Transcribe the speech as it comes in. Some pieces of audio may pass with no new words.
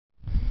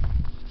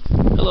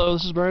Hello,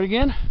 this is Brian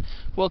again.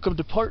 Welcome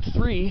to part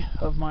 3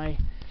 of my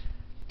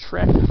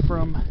trek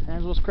from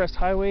Angeles Crest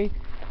Highway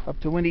up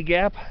to Windy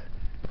Gap,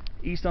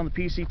 east on the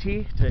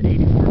PCT to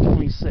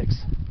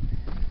 8426.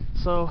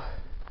 So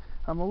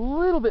I'm a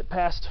little bit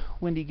past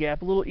Windy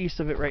Gap, a little east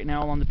of it right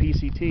now on the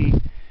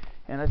PCT,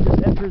 and I've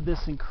just entered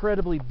this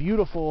incredibly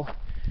beautiful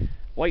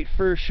white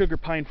fir sugar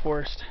pine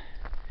forest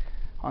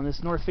on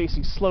this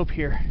north-facing slope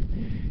here,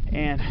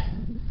 and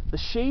the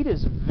shade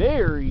is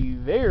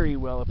very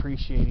well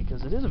appreciated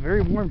because it is a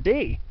very warm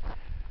day.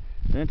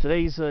 And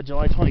today's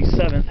July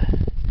 27th,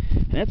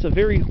 and it's a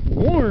very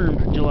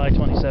warm July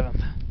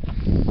 27th.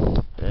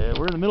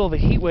 We're in the middle of a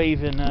heat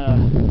wave in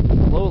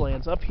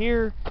lowlands. Up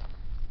here,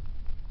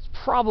 it's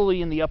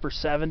probably in the upper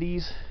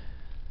 70s.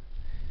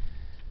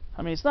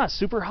 I mean, it's not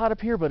super hot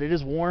up here, but it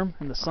is warm,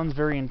 and the sun's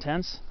very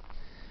intense.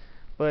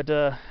 But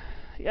yeah,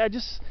 I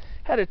just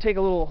had to take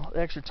a little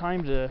extra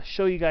time to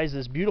show you guys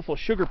this beautiful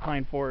sugar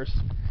pine forest.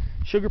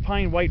 Sugar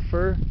pine, white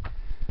fir.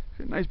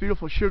 Nice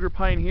beautiful sugar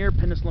pine here,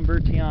 Pinus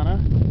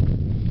lambertiana.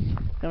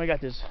 Then we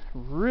got this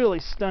really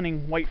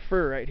stunning white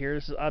fir right here.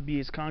 This is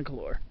Abies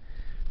concolor.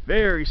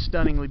 Very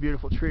stunningly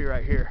beautiful tree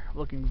right here.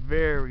 Looking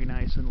very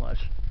nice and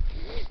lush.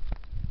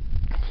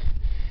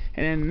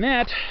 And in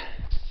that,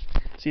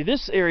 see,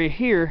 this area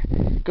here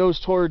goes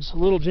towards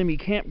Little Jimmy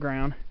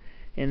Campground,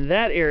 and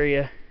that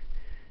area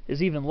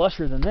is even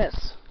lusher than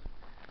this.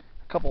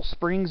 A couple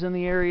springs in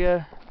the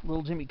area,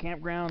 Little Jimmy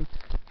Campground,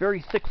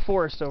 very thick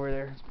forest over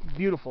there. It's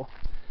beautiful.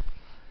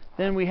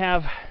 Then we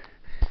have,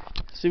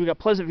 see, we got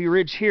Pleasant View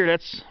Ridge here.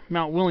 That's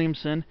Mount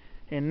Williamson,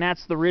 and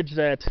that's the ridge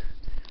that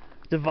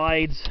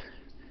divides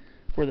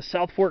where the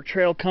South Fork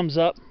Trail comes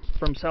up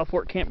from South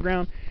Fork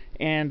Campground,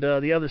 and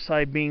the other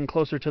side being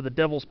closer to the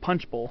Devil's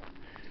Punch Bowl.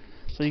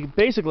 So you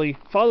basically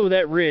follow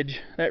that ridge.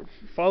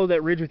 Follow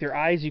that ridge with your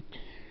eyes.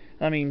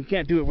 I mean, you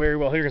can't do it very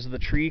well here because of the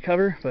tree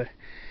cover, but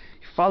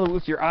you follow it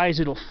with your eyes.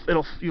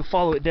 You'll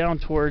follow it down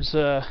towards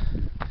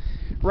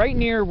right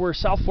near where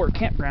South Fork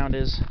Campground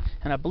is,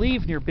 and I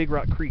believe near Big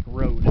Rock Creek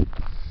Road.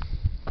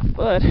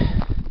 But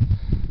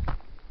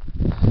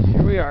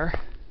here we are,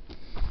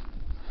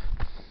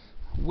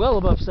 well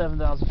above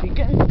 7,000 feet,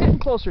 getting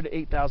closer to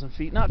 8,000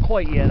 feet. Not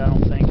quite yet, I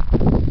don't think,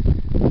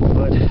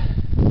 but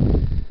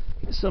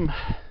some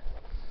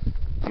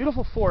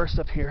beautiful forest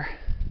up here.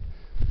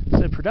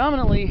 So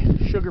predominantly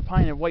sugar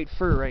pine and white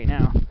fir right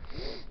now.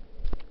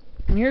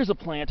 And here's a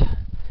plant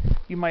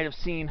you might have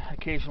seen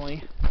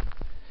occasionally.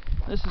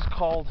 This is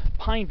called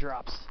pine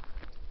drops.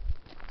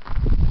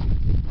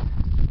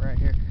 Right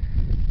here.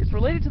 It's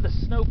related to the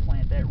snow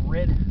plant, that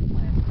red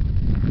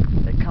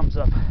plant that comes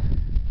up.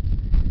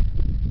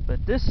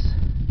 But this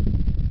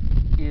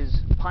is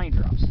pine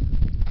drops.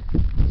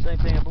 Same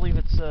thing, I believe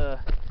it's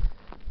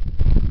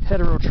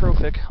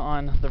heterotrophic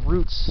on the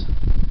roots.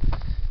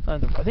 I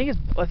think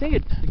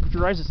it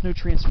derives its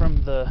nutrients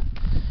from the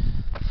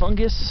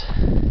fungus,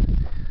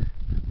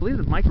 I believe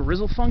the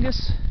mycorrhizal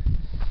fungus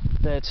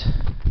that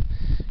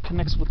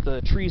connects with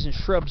the trees and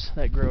shrubs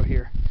that grow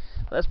here.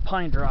 That's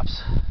pine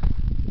drops.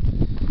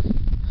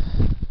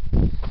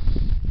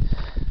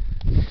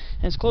 And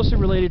it's closely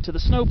related to the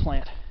snow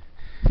plant.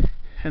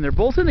 And they're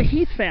both in the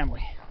heath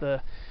family,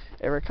 the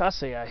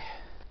Ericaceae.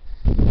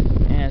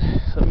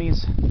 And so it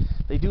means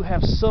they do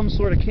have some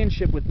sort of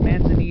kinship with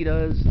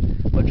manzanitas,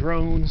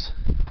 madrones,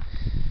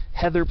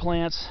 heather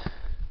plants.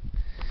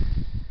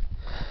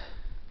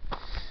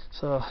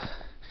 So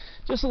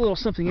just a little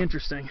something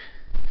interesting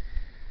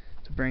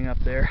to bring up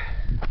there.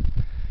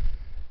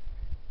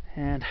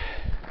 And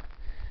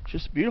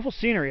just beautiful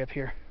scenery up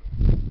here.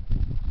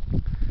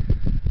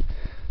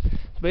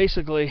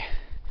 Basically,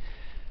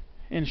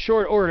 in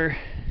short order,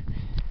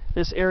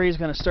 this area is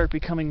going to start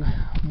becoming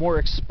more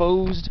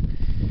exposed,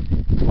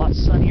 a lot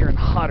sunnier and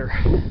hotter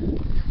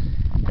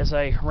as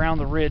I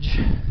round the ridge,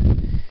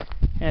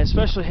 and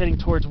especially heading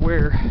towards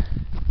where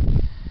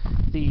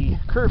the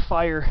curve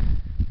fire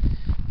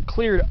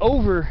cleared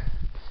over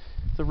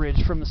the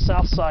ridge from the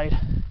south side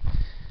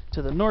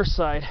to the north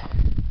side.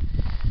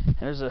 And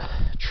there's a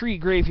tree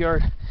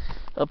graveyard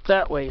up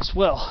that way as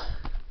well.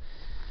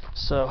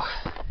 So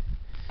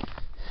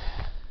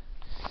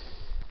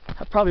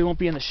I probably won't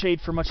be in the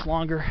shade for much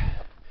longer,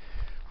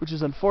 which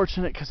is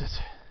unfortunate because it's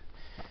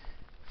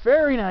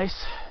very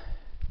nice.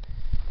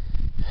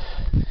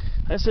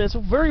 Like I said, it's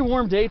a very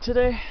warm day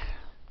today,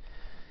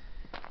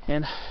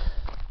 and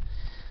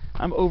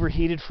I'm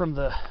overheated from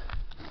the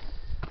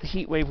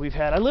heat wave we've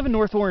had. I live in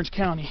North Orange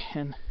County,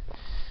 and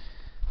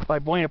by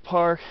Buena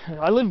Park.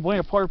 I live in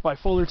Buena Park by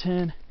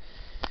Fullerton,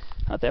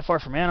 not that far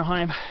from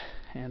Anaheim,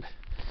 and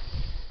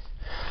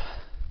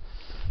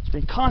it's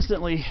been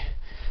constantly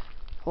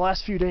the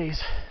last few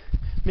days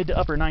mid to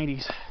upper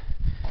 90s.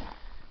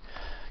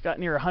 Got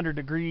near 100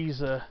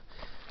 degrees a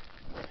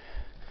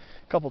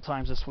couple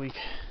times this week.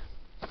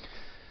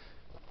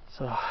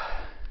 So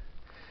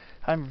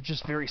I'm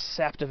just very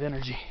sapped of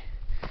energy.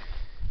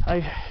 I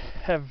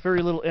have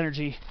very little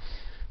energy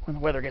when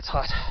the weather gets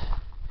hot,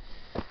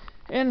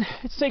 and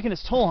it's taking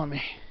its toll on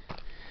me.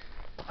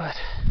 But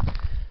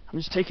I'm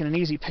just taking an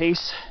easy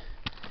pace,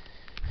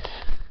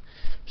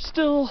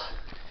 Still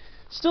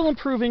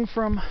improving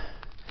from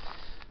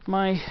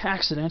my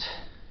accident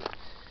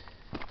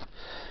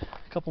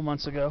a couple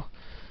months ago,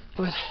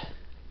 but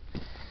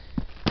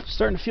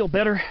starting to feel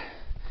better.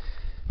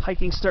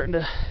 Hiking's starting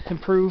to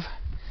improve,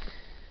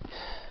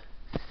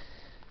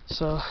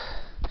 so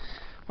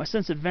my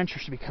sense of adventure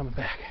should be coming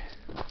back.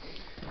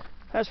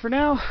 As for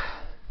now,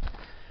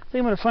 I think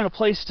I'm going to find a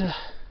place to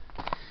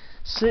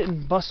sit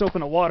and bust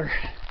open the water.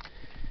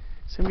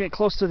 So I'm getting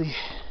close to the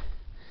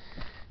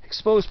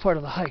exposed part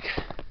of the hike.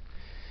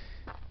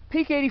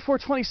 Peak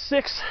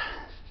 8426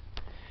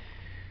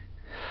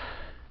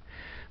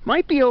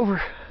 might be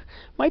over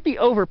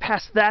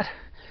past that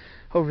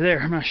over there,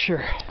 I'm not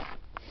sure.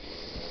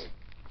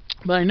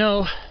 But I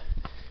know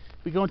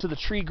we go into the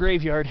tree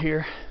graveyard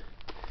here,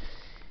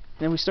 and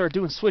then we start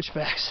doing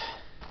switchbacks.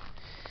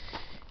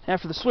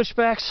 After the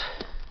switchbacks,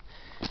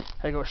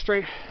 I go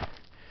straight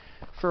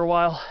for a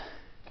while,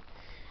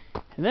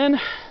 and then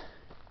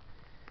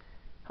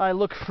I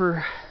look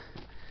for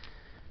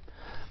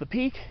the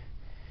peak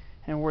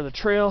and where the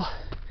trail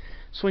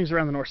swings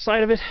around the north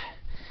side of it.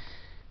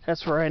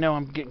 That's where I know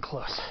I'm getting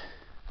close.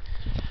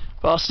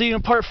 But I'll see you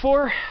in part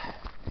 4.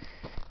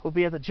 We'll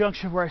be at the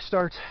junction where I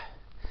start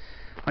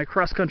my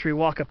cross-country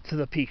walk up to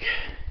the peak.